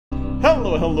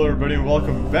Hello everybody, and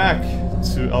welcome back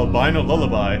to Albino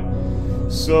Lullaby.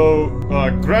 So,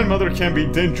 grandmother can be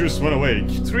dangerous when awake.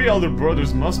 3 elder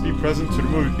brothers must be present to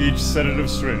remove each sedative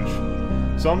syringe.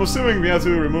 So I'm assuming we have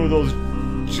to remove those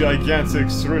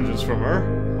gigantic syringes from her.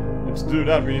 And to do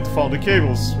that, we need to follow the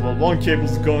cables. Well, one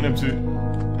cable's going into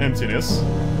emptiness.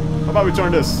 How about we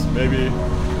turn this? Maybe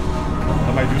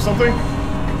that might do something?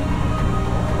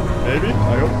 Maybe?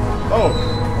 I hope. Oh!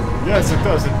 Yes, it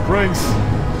does. It brings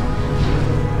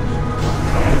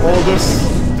all this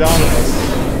down to us.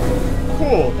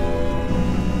 Cool.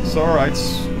 So, alright.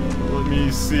 Let me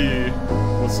see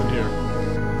what's in here.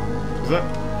 Is that...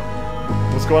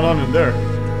 what's going on in there?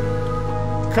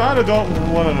 Kinda don't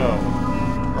want to know.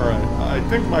 Alright. I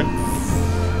think my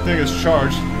thing is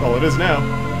charged. Well, it is now.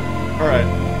 Alright.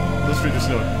 Let's read this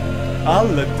note. I'll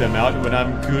let them out when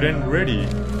I'm good and ready.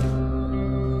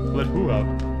 Let who out?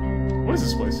 What is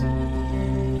this place?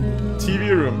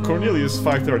 TV room, Cornelius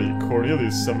 5:30,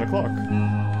 Cornelius 7 o'clock.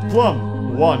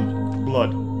 Plum 1,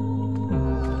 blood.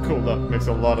 Cool, that makes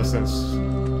a lot of sense.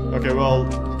 Okay, well,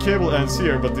 cable ends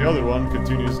here, but the other one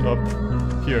continues up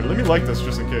here. Let me light this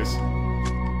just in case.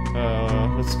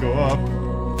 Let's go up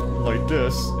like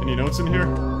this. Any notes in here?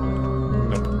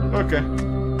 Nope. Okay.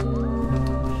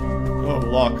 Oh,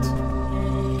 locked.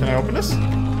 Can I open this?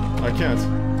 I can't.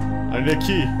 I need a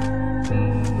key.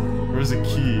 Where's a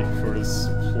key for this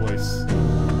place?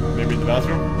 Maybe in the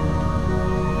bathroom?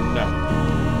 No.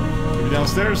 Maybe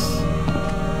downstairs?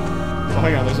 Oh,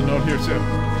 hang on, there's a note here too.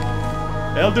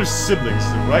 Elder siblings,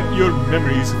 write your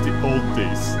memories of the old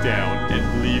days down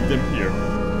and leave them here.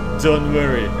 Don't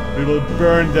worry, we will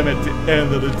burn them at the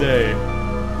end of the day.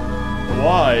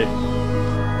 Why?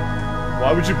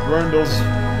 Why would you burn those?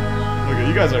 Look,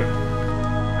 you guys are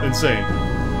insane.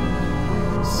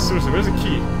 Seriously, where's the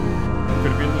key?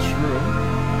 Could it be in this room?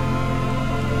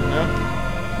 No?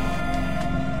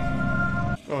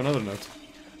 Oh, another note.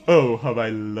 Oh, how I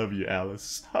love you,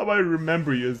 Alice. How I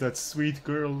remember you as that sweet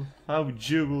girl. How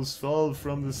jewels fall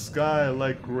from the sky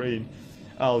like rain.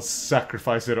 I'll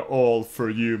sacrifice it all for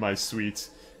you, my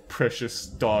sweet, precious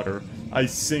daughter. I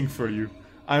sing for you.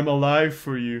 I'm alive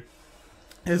for you.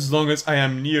 As long as I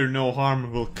am near, no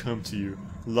harm will come to you.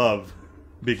 Love,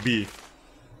 Big B.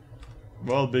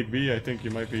 Well, Big B, I think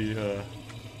you might be,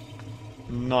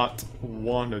 not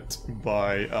wanted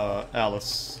by,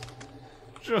 Alice.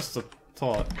 Just a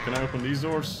thought. Can I open these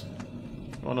doors?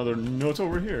 Oh, another note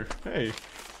over here. Hey.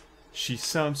 She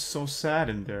sounds so sad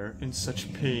in there, in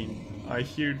such pain. I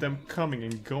hear them coming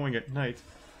and going at night.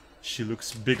 She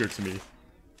looks bigger to me.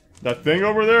 That thing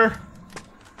over there?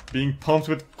 Being pumped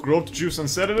with growth juice and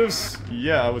sedatives?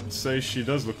 Yeah, I would say she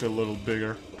does look a little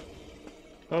bigger.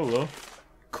 Hello.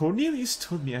 Cornelius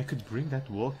told me I could bring that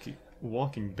walking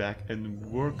back and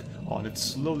work on it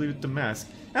slowly with the mask.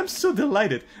 I'm so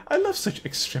delighted. I love such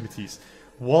extremities.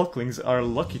 Walklings are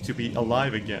lucky to be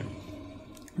alive again.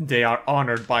 They are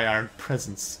honored by our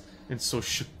presence, and so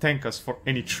should thank us for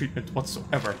any treatment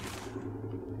whatsoever.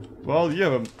 Well, you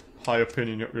have a high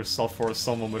opinion of yourself for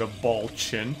someone with a bald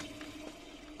chin.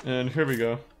 And here we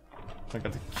go. I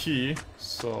got the key,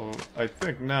 so I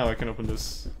think now I can open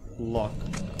this lock.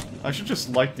 I should just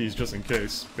light these just in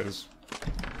case, because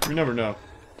you never know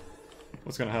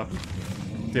what's gonna happen.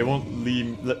 They won't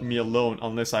let me alone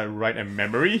unless I write a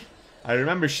memory. I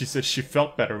remember she said she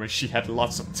felt better when she had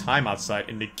lots of time outside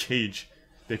in the cage.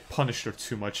 They punished her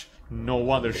too much. No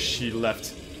wonder she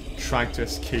left, trying to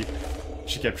escape.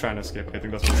 She kept trying to escape. I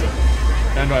think that's what it said.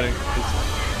 Handwriting is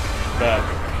bad.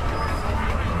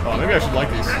 Oh, maybe I should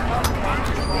like these.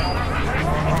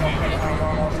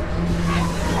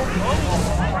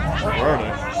 Where are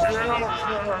they?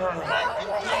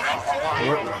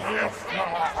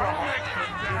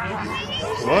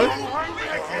 What?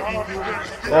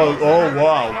 Oh,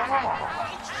 wow.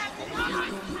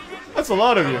 That's a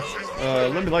lot of you.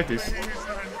 Let me like these.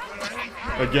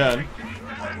 Again.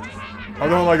 How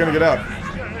long am I gonna get out?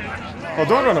 Oh,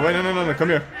 don't run away. No, come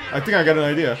here. I think I got an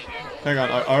idea. Hang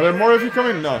on. Are there more of you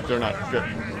coming? No, they're not. Good.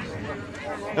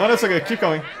 No, that's okay. Keep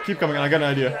coming. Keep coming. I got an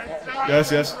idea.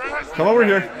 Yes. Come over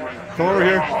here. Come over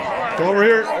here. Come over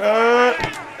here.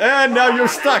 And now you're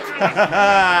stuck.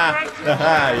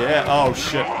 Yeah. Oh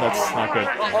shit. That's not good.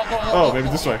 Oh, maybe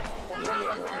this way.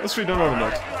 Let's read another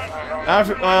note.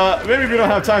 After, maybe we don't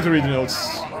have time to read the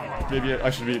notes. Maybe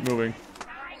I should be moving.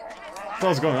 What the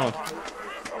hell's going on?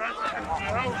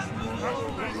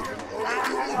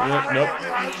 Yeah, nope.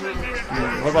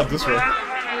 What about this way?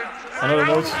 Another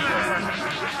note?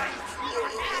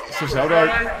 Seriously, how do I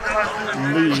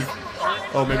leave?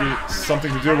 Oh, maybe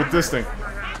something to do with this thing.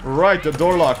 Right, the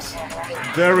door locks.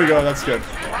 There we go, that's good.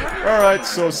 Alright,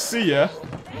 so see ya.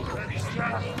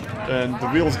 And the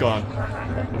wheel's gone.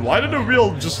 Why did the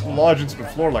wheel just lodge into the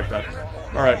floor like that?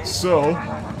 Alright, so...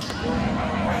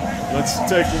 let's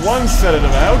take one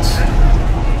sedative out.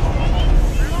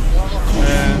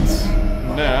 And...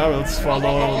 now, let's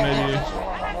follow maybe...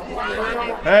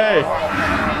 hey!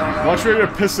 Watch where you're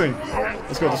pissing.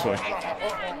 Let's go this way.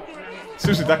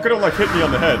 Seriously, that could have, like, hit me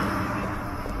on the head.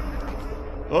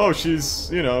 Oh, she's,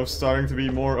 you know, starting to be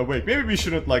more awake. Maybe we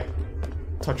shouldn't, like,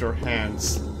 touch her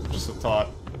hands. Just a thought.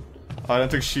 I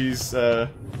don't think she's,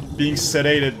 being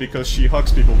sedated because she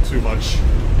hugs people too much.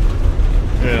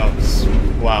 You know,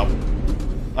 wow.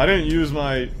 I didn't use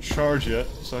my charge yet,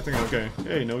 so I think I'm okay.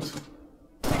 Hey, note.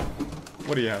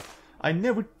 What do you have? I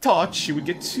never thought she would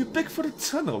get too big for the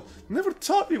tunnel. Never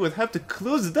thought we would have to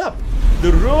close it up.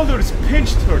 The rollers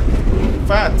pinched her.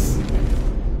 Fat.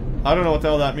 I don't know what the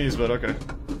hell that means, but okay.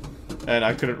 And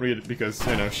I couldn't read it because,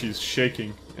 you know, she's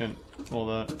shaking and all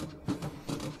that.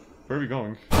 Where are we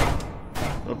going?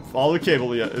 Follow the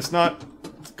cable, yeah. It's not...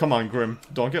 come on, Grim.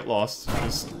 Don't get lost.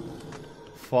 Just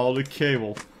follow the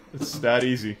cable. It's that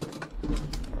easy.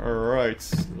 Alright.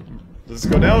 Does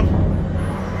it go down?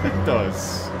 It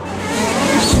does.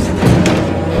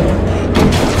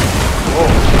 Whoa.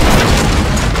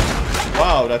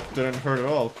 Wow, that didn't hurt at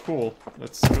all. Cool.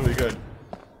 That's really good.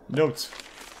 Note.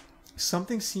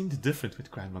 Something seemed different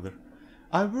with Grandmother.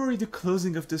 I worry the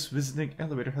closing of this visiting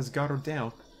elevator has got her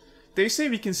down. They say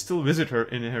we can still visit her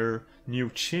in her new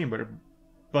chamber,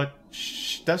 but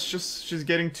that's just... she's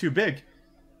getting too big.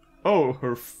 Oh,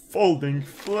 her folding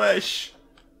flesh!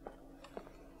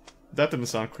 That didn't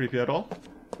sound creepy at all.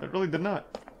 It really did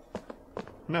not.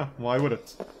 No, why would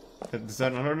it? Is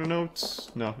that another note?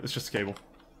 No, it's just a cable.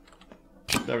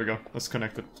 There we go. Let's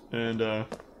connect it. And,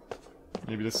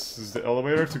 maybe this is the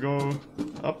elevator to go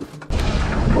up?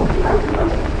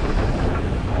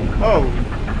 Oh!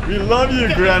 We love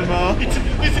you, Grandma! It's a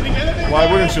visiting elevator! Why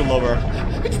wouldn't you love her?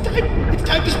 It's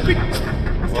time to spring!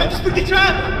 It's time to spring the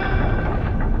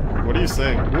trap! What are you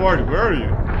saying? Who are you? Where are you?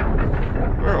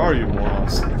 Where are you,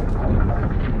 morons?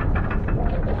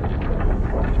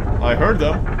 I heard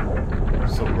them.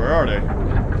 So where are they?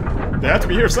 They have to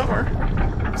be here somewhere.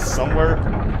 Somewhere.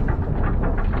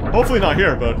 Hopefully not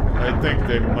here, but I think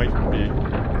they might be.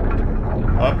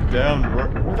 Up, down, where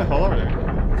the hell are they?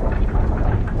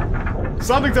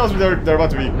 Something tells me they're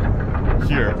about to be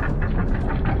here.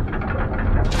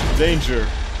 Danger.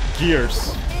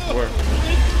 Gears. Where?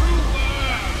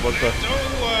 What the?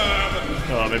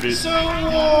 Oh, maybe. So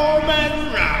warm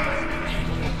and round.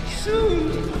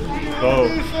 Soon we'll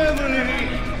be family.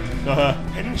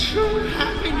 And true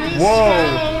happiness. Whoa!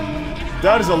 Found.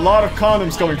 That is a lot of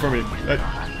condoms coming from me.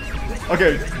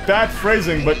 Okay, bad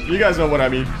phrasing, but you guys know what I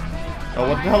mean. What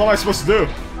the hell am I supposed to do?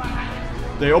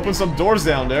 They opened some doors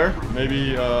down there.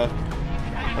 Maybe,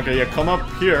 okay, yeah, come up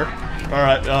here.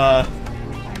 Alright,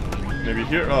 maybe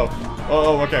here?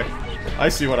 Oh, okay. I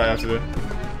see what I have to do.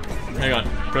 Hang on.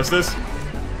 Press this.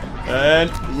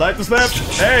 And light the lamp.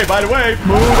 Hey, by the way,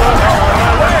 move on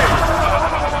my way!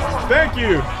 Thank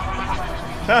you!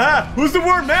 Haha! Who's the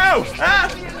word now? Ah!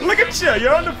 Look at you!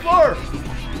 You're on the floor!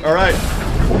 Alright.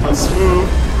 Let's move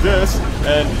this,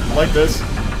 and like this,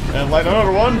 and light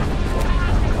another one.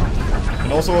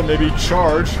 And also maybe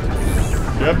charge.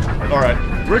 Yep. Alright.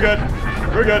 We're good.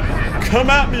 We're good. Come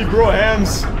at me, bro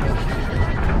hands!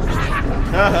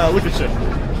 Haha, look at you.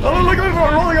 Oh, look at him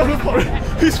rolling on the floor.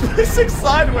 He's facing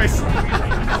sideways.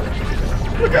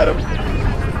 Look at him.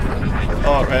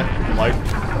 Oh, man. Light.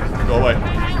 Go away.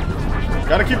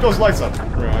 Gotta keep those lights up.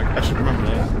 I should remember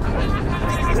that.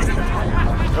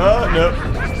 No.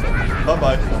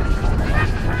 Bye-bye.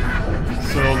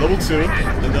 So, level 2,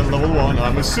 and then level 1.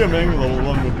 I'm assuming level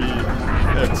 1 would be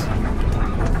it.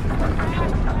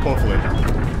 Hopefully.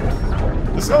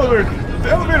 This elevator... the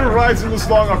elevator rides in this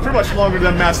long are pretty much longer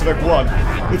than Mass Effect 1.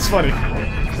 It's funny.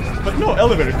 But no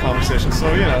elevator conversation,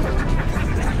 so, you know.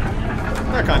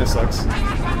 That kind of sucks.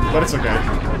 But it's okay.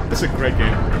 It's a great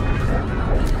game.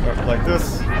 Like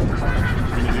this.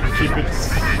 We need to keep it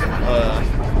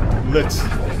lit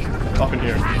up in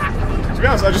here. To be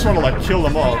honest, I just want to, like, kill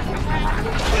them all.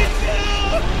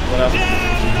 What happened?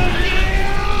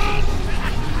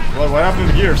 What happened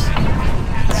to the gears?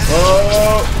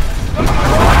 Oh!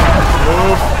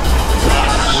 Move.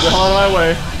 Move the hell out of my way.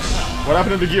 What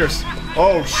happened to the gears?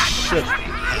 Oh, shit.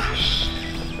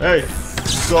 Hey.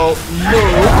 So,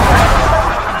 move.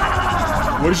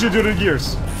 What did you do to the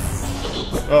gears?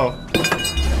 Oh.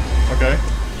 Okay.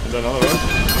 And then another one.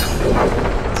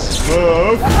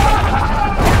 Move.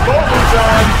 Golden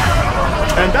time!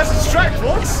 And that's a strike,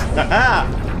 folks! Haha!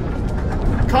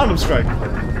 Condom strike.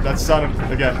 That sounded,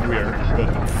 again, weird, but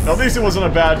at least it wasn't a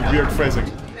bad, weird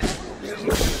phrasing.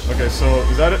 Okay, so,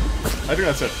 is that it? I think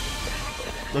that's it.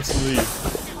 Let's leave.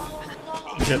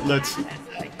 Get lit.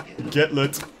 Get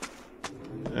lit.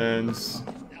 And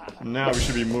now we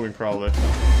should be moving, probably.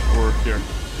 Or here.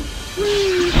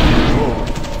 Whoa.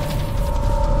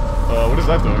 What is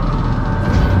that doing?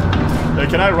 Hey,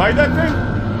 can I ride that thing?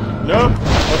 No?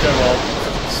 Okay, well,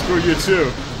 screw you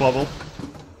too, Bubble.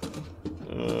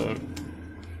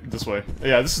 This way.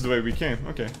 Yeah, this is the way we came.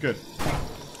 Okay, good.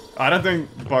 I don't think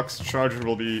Buck's charger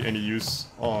will be any use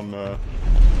on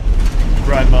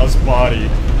Grandma's body.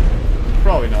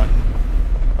 Probably not.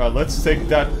 Alright, let's take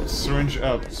that syringe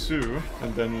out too,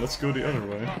 and then let's go the other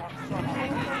way.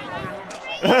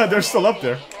 They're still up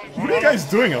there. What are you guys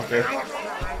doing up there?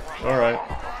 Alright.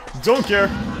 Don't care.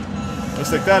 Let's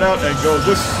take that out and go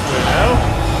this way now.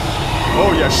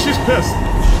 Oh yeah, she's pissed.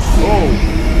 Oh.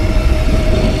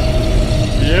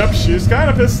 Yep, she's kind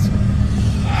of pissed.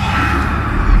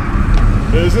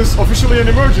 Is this officially an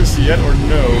emergency yet, or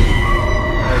no?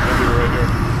 Alright, maybe we're right here.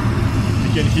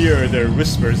 You can hear their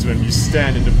whispers when we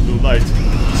stand in the blue light.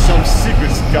 Some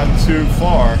secrets got too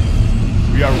far.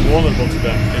 We are vulnerable to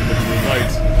them in the blue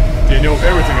light. They know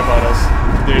everything about us.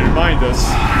 They remind us,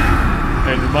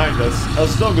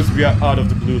 as long as we are out of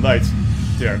the blue light,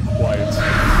 they are quiet.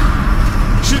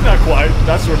 She's not quiet,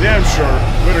 that's for damn sure,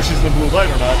 whether she's in the blue light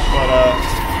or not, but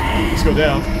let's go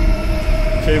down.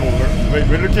 Cable, wait,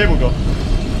 where did the cable go?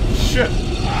 Shit.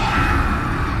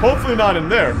 Hopefully not in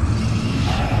there.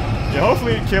 Yeah,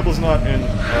 hopefully the cable's not in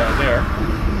there.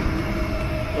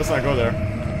 Let's not go there.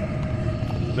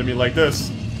 Let me like this,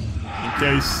 in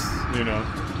case, you know,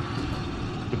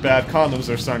 the bad condoms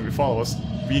are starting to follow us.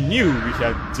 We knew we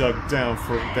had dug down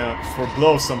for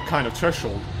below some kind of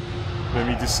threshold. When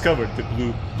we discovered the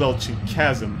blue belching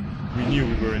chasm, we knew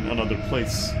we were in another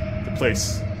place. The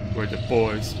place where the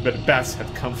bats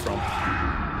had come from.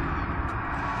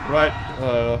 Right,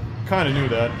 kinda knew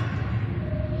that.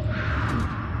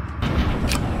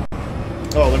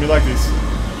 Oh, let me like these.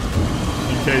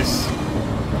 In case,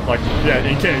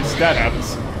 in case that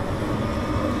happens.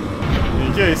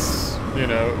 In case, you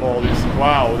know, all these,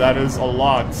 wow, that is a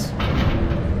lot.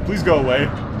 Please go away.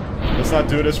 Let's not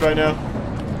do this right now.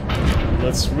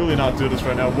 Let's really not do this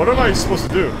right now. What am I supposed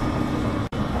to do?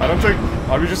 I don't think...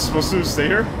 Are we just supposed to stay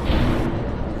here?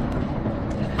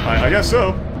 I guess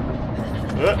so.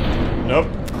 Nope.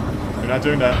 We're not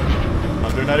doing that.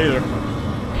 Not doing that either.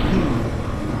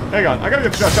 Hang on. I gotta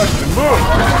get the shot. Move! Move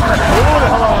the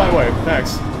hell out of my way.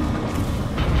 Thanks.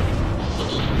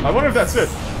 I wonder if that's it.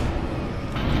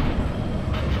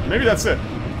 Maybe that's it.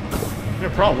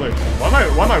 Yeah, probably.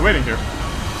 Why am I waiting here?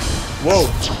 Whoa.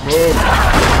 Move.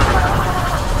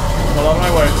 Hell out of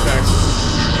my way, thanks.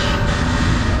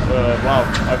 Wow, I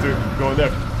have to go in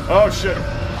there. Oh shit.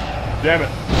 Damn it.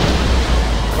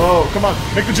 Oh, come on,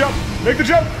 make the jump! Make the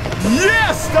jump!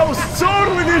 Yes! That was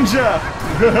totally ninja!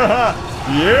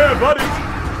 Yeah, buddy!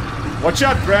 Watch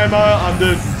out, Grandma, I'm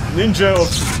the ninja of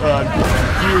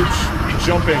huge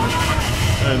jumping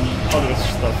and other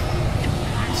stuff.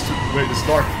 Wait, it's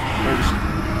dark.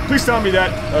 Please tell me that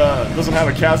doesn't have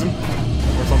a chasm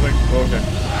or something. Oh, okay.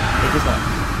 It does not.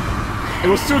 It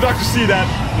was too dark to see that,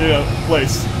 you know,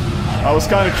 place. I was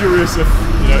kind of curious if,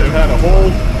 you know, it had a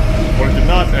hole or it did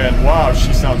not, and wow,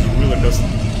 she sounds really pissed.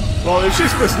 Well, if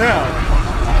she's pissed now,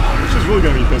 she's really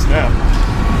gonna be pissed now.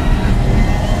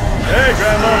 Hey,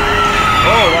 Grandma!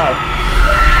 Oh, wow.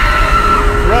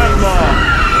 Grandma!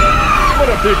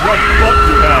 What a big red butt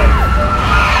you have.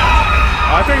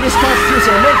 I think this constitutes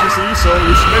an emergency, so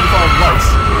we should maybe find lights.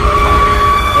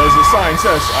 As the sign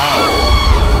says, ow.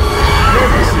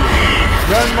 Emergency!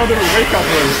 Grandmother, wake up,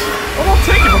 please. Well, don't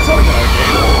take it for telling that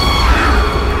game.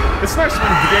 It's nice when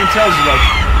the game tells you, like,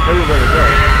 everywhere to go.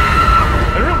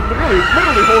 And it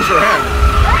literally holds your hand.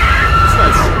 It's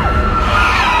nice.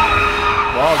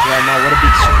 Wow, Grandma, what a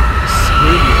big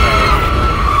screen you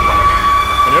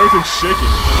have. And everything's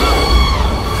shaking.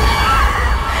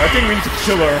 I think we need to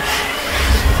kill her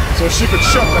so she could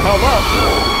shut the hell up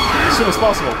as soon as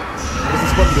possible. What does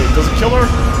this button do? Does it kill her?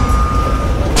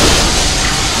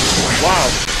 Wow.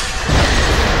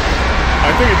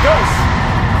 I think it does.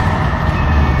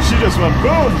 She just went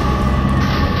boom.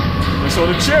 And so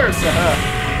the chairs. Oh.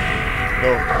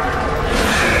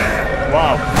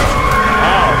 Wow.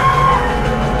 Wow.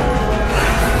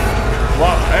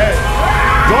 Wow. Hey.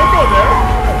 Don't go there.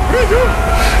 What are you doing?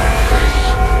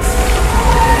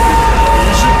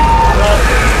 You should not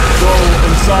go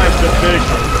inside the big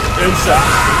insect.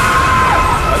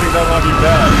 I think that might be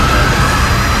bad.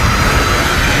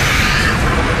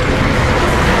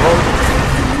 Oh,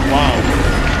 wow.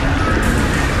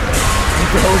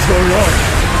 hell's going on?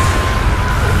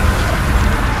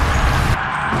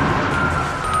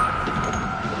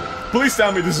 Please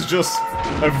tell me this is just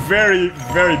a very,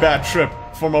 very bad trip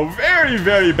from a very,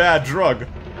 very bad drug.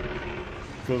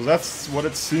 Because that's what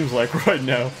it seems like right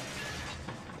now.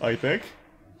 I think.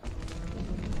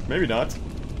 Maybe not.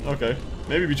 Okay.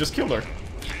 Maybe we just killed her.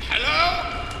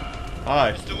 Hello?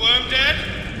 Hi. Is the worm dead?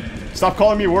 Stop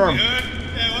calling me worm. Good.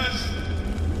 There was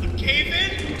a cave-in?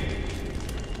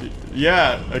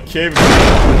 Yeah, a cave.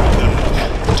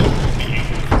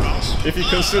 If you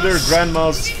consider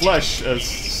Grandma's flesh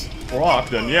as rock,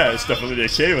 then yeah, it's definitely a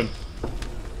cave-in.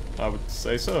 I would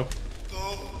say so.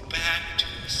 Go back to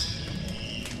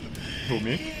sleep. Who,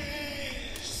 me?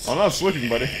 I'm not sleeping,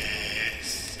 buddy.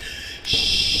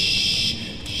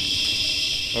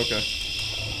 Okay.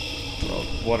 Well,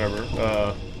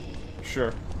 whatever.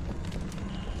 Sure.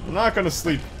 I'm not gonna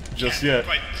sleep just yet.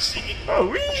 Oh,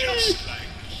 wee!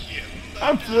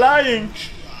 I'm flying!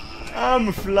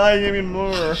 I'm flying even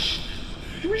more.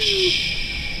 Whee!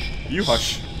 You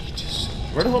hush.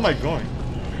 Where the hell am I going?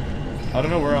 I don't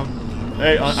know where I'm...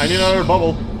 Hey, I need another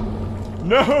bubble.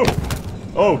 No!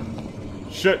 Oh!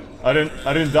 Shit. I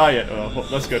didn't die yet. Oh,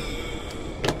 that's good.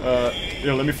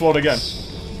 Yeah, let me float again.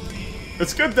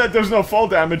 It's good that there's no fall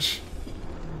damage.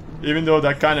 Even though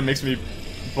that kind of makes me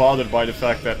bothered by the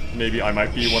fact that maybe I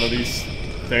might be one of these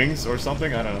things or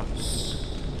something. I don't know.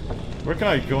 Where can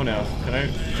I go now? Can I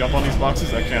jump on these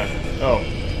boxes? I can't. Oh.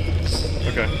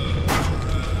 Okay.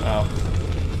 Ow.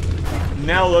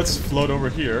 Now let's float over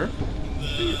here.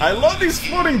 I love these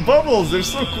floating bubbles! They're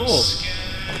so cool!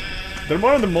 They're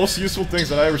one of the most useful things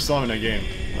that I ever saw in a game,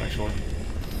 actually.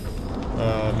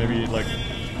 Maybe, like,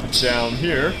 down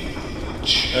here.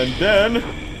 And then...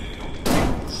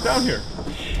 down here.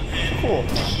 Cool.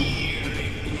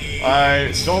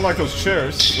 I don't like those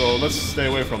chairs, so let's stay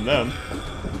away from them.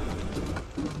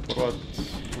 What about...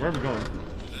 where are we going?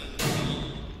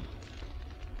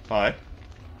 Hi.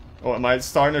 Oh, am I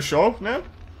starting a show now?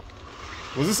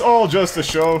 Was this all just a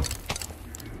show?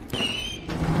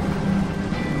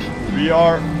 We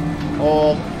are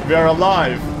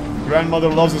alive. Grandmother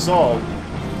loves us all.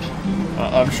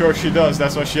 I'm sure she does,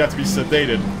 that's why she had to be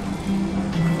sedated.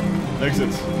 Exit.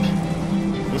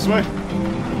 This way?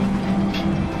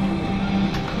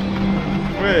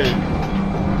 Wait.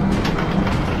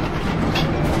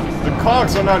 The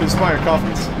cogs are not inspired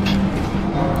coffins.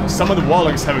 Some of the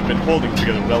wallings haven't been holding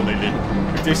together well lately.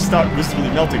 If they start visibly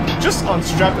melting, just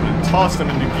unstrap them and toss them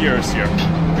in the gears here.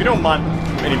 We don't want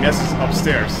any messes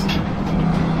upstairs.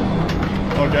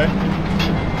 Okay.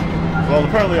 Well,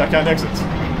 apparently I can't exit.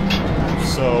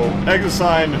 So, exit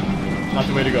sign, not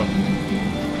the way to go.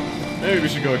 Maybe we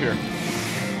should go here.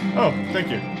 Oh, thank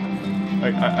you.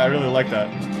 I really like that.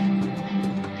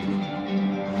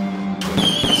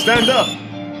 Stand up!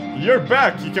 You're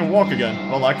back! You can walk again.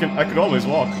 Well, I could always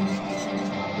walk.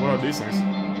 What are these things?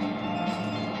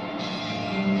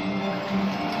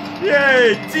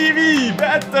 Yay! TV!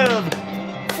 Bathtub!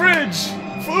 Fridge!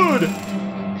 Food!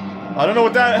 I don't know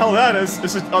what the hell that is.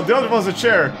 It's the other one's a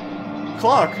chair.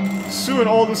 Clock. Soon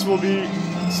all this will be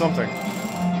something.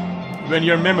 When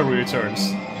your memory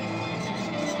returns.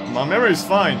 My memory is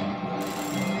fine.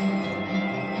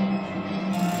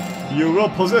 You will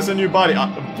possess a new body.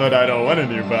 But I don't want a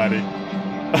new body.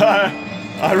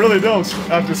 I really don't.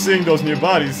 After seeing those new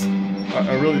bodies.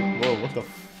 I really... Whoa, what the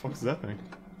fuck is that thing?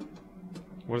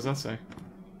 What does that say?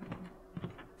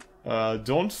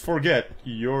 Don't forget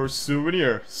your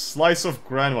souvenir. Slice of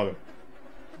grandmother.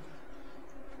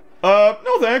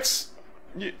 No thanks.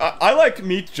 I like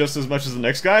meat just as much as the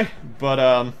next guy,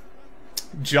 but,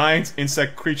 giant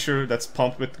insect creature that's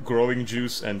pumped with growing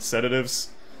juice and sedatives,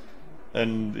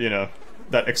 and, you know,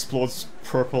 that explodes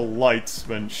purple light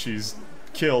when she's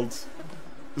killed,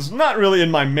 is not really in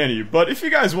my menu, but if you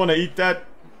guys want to eat that,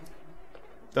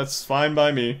 that's fine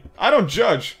by me. I don't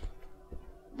judge,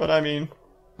 but I mean,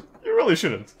 you really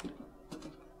shouldn't.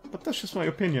 But that's just my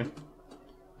opinion.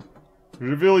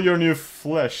 Reveal your new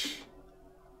flesh.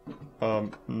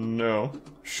 No.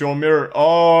 Show mirror.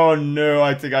 Oh, no,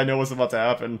 I think I know what's about to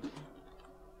happen.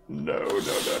 No, no,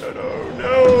 no, no, no,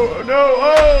 no, no,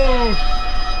 oh!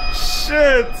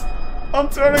 Shit! I'm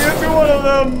turning into one of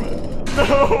them!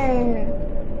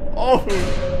 No! Oh,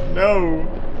 no.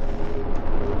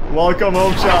 Welcome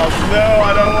home, child. No,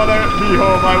 I don't want to be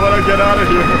home. I want to get out of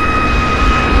here.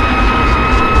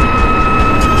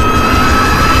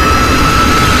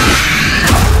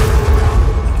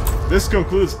 This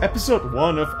concludes episode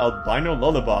 1 of Albino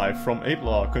Lullaby from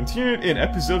Ep.1, continued in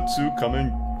episode 2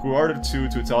 coming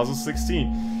Q2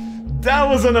 2016. That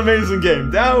was an amazing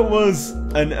game. That was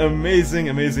an amazing,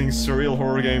 amazing surreal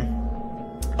horror game.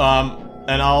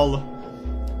 And I'll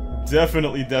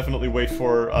definitely wait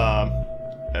for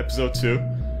episode 2.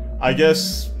 I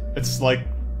guess it's like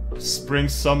spring,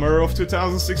 summer of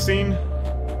 2016,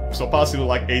 so possibly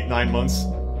like 8-9 months.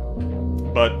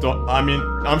 But I mean,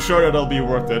 I'm sure it'll be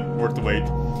worth the wait.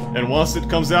 And once it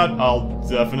comes out, I'll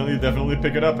definitely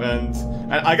pick it up. And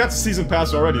I got the season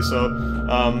pass already, so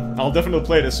I'll definitely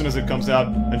play it as soon as it comes out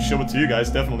and show it to you guys,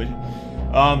 definitely.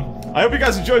 I hope you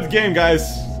guys enjoyed the game, guys.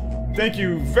 Thank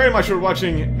you very much for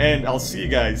watching, and I'll see you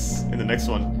guys in the next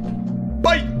one.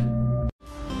 Bye!